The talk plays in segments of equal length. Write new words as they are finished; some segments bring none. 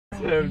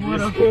What a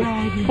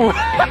faggot.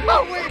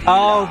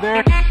 Oh,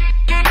 there.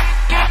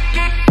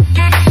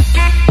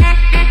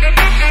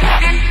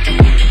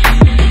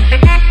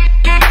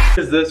 What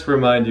does this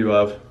remind you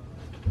of?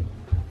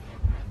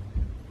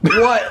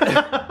 What?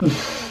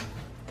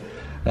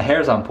 The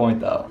hair's on point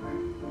though.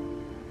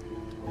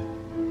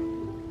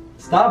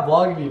 Stop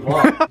vlogging me,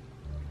 vlog.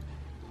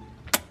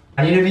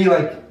 I need to be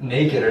like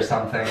naked or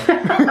something.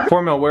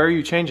 Formula, where are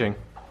you changing?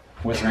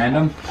 What's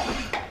random?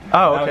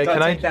 Oh, okay. No,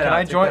 can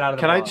I join?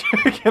 Can I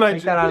take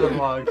that out of the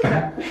vlog?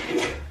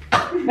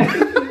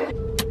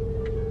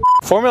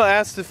 Formula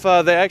asked if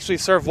they actually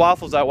serve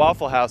waffles at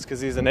Waffle House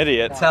because he's an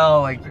idiot.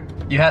 So like,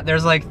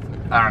 there's like,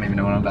 I don't even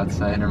know what I'm about to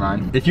say. Never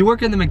mind. If you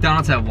work in the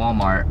McDonald's at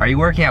Walmart, are you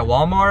working at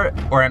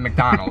Walmart or at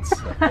McDonald's?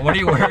 Where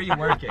are you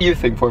working? You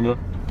think, Formula?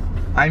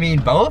 I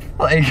mean both?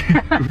 Like,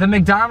 the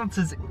McDonald's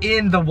is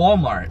in the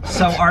Walmart.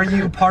 So are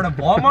you part of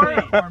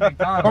Walmart or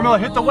McDonald's? Formula,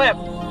 hit the whip.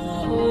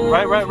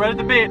 Right at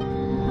the beat.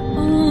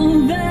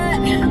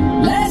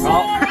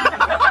 Oh.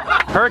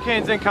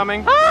 Hurricane's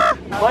incoming.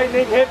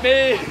 Lightning hit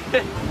me.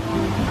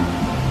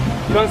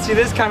 You don't see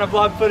this kind of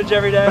vlog footage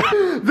every day.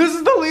 This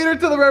is the leader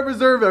to the Red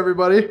Reserve,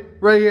 everybody.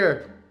 Right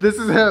here. This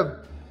is him.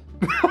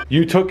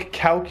 You took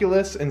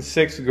calculus in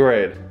 6th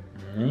grade.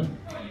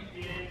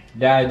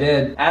 Yeah, I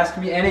did. Ask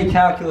me any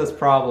calculus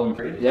problem.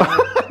 Yeah.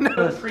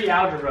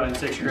 Pre-algebra in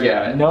 6th grade.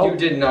 Yeah, no. You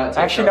did not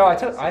take Actually, no, I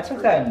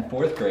took that in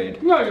 4th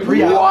grade.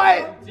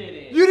 What?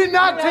 You did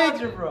not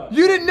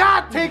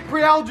take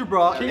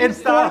pre-algebra in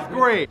 4th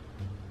grade.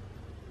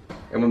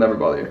 And we'll never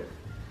bother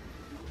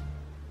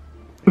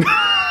you.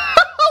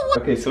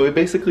 Okay, so we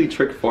basically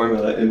tricked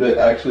Formula into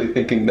actually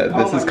thinking that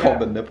this is called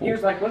the nipple. He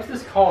was like, what's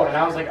this called? And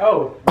I was like,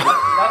 oh,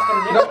 that's the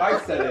nipple. No, I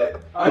said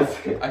it.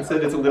 I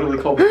said it's literally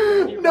called the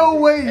nipple. No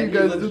way you And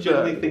guys he did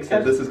legitimately that. thinks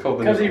that this is called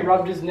the Because nipple. he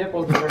rubbed his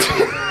nipples the first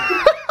time.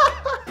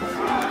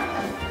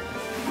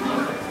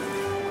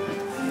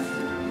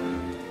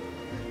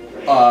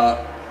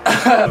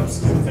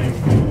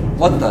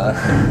 What the?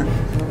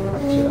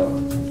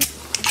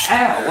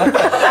 Ow, what the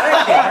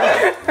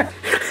heck?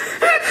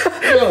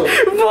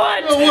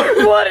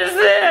 What is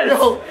this?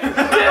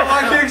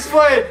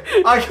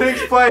 I can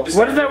explain.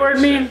 What does that word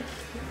mean?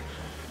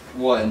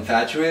 What,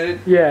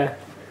 infatuated? Yeah.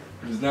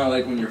 It's not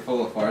like when you're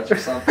full of farts or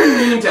something.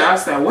 You need to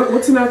ask that.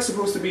 What's an act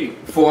supposed to be?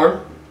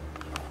 Form.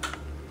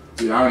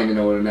 Dude, I don't even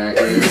know what an act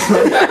is.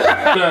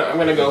 I'm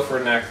gonna go for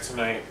an act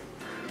tonight.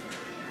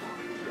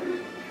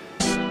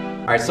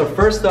 Alright, so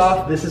first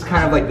off, this is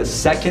kind of like the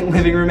second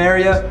living room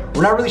area.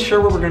 We're not really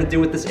sure what we're gonna do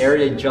with this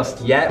area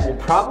just yet. We'll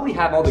probably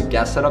have all the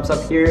guest setups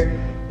up here,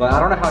 but I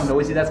don't know how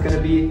noisy that's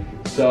gonna be.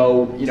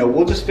 So, you know,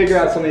 we'll just figure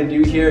out something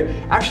to do here.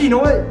 Actually, you know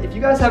what? If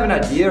you guys have an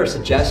idea or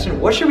suggestion,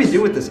 what should we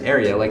do with this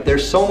area? Like,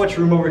 there's so much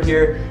room over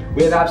here.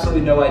 We have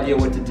absolutely no idea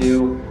what to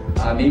do.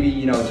 Maybe,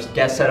 you know, just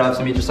guest setups,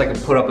 maybe just like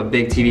put up a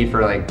big TV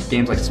for like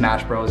games like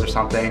Smash Bros or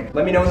something.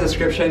 Let me know in the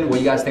description what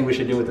you guys think we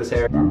should do with this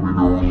area. In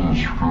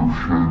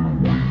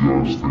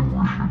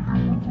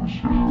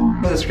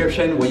the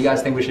description what you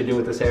guys think we should do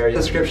with this area.